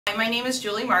Hi, my name is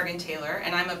Julie Margenthaler,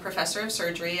 and I'm a professor of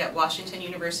surgery at Washington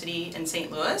University in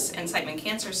St. Louis and Siteman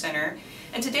Cancer Center.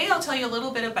 And today I'll tell you a little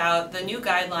bit about the new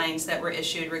guidelines that were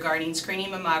issued regarding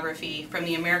screening mammography from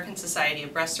the American Society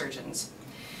of Breast Surgeons.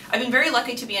 I've been very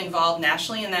lucky to be involved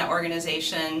nationally in that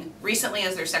organization, recently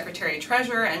as their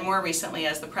Secretary-Treasurer and more recently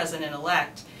as the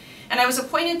President-elect. And I was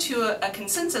appointed to a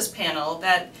consensus panel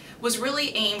that was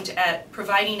really aimed at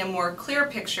providing a more clear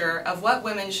picture of what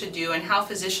women should do and how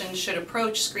physicians should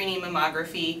approach screening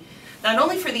mammography, not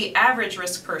only for the average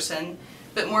risk person,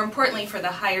 but more importantly for the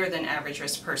higher than average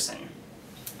risk person.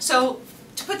 So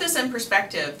to put this in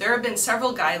perspective, there have been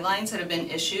several guidelines that have been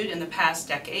issued in the past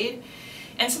decade,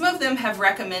 and some of them have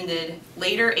recommended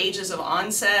later ages of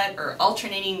onset or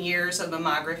alternating years of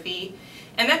mammography.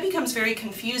 And that becomes very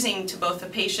confusing to both the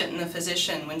patient and the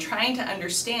physician when trying to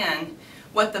understand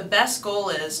what the best goal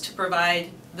is to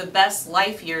provide the best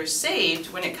life years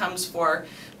saved when it comes for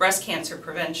breast cancer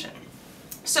prevention.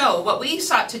 So what we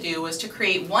sought to do was to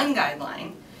create one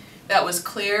guideline that was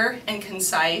clear and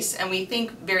concise, and we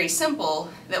think very simple,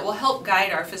 that will help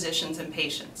guide our physicians and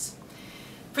patients.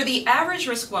 For the average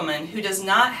risk woman who does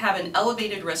not have an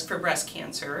elevated risk for breast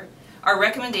cancer, our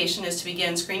recommendation is to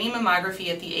begin screening mammography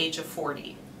at the age of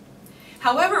 40.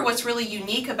 However, what's really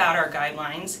unique about our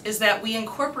guidelines is that we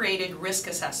incorporated risk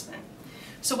assessment.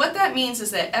 So what that means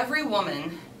is that every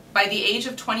woman by the age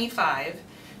of 25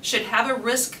 should have a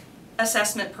risk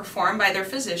assessment performed by their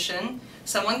physician,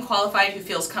 someone qualified who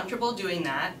feels comfortable doing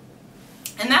that,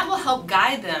 and that will help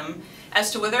guide them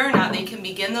as to whether or not they can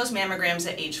begin those mammograms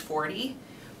at age 40.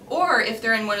 Or if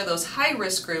they're in one of those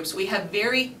high-risk groups, we have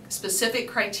very specific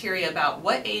criteria about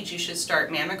what age you should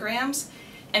start mammograms,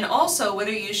 and also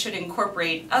whether you should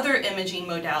incorporate other imaging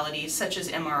modalities such as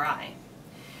MRI.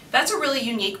 That's a really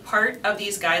unique part of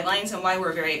these guidelines and why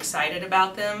we're very excited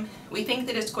about them. We think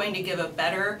that it's going to give a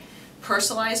better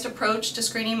personalized approach to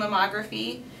screening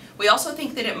mammography. We also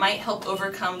think that it might help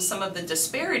overcome some of the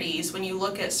disparities when you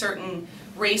look at certain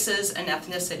races and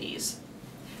ethnicities.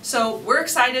 So we're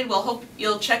excited. We'll hope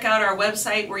you'll check out our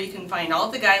website where you can find all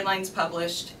of the guidelines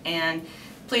published, and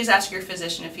please ask your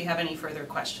physician if you have any further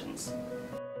questions.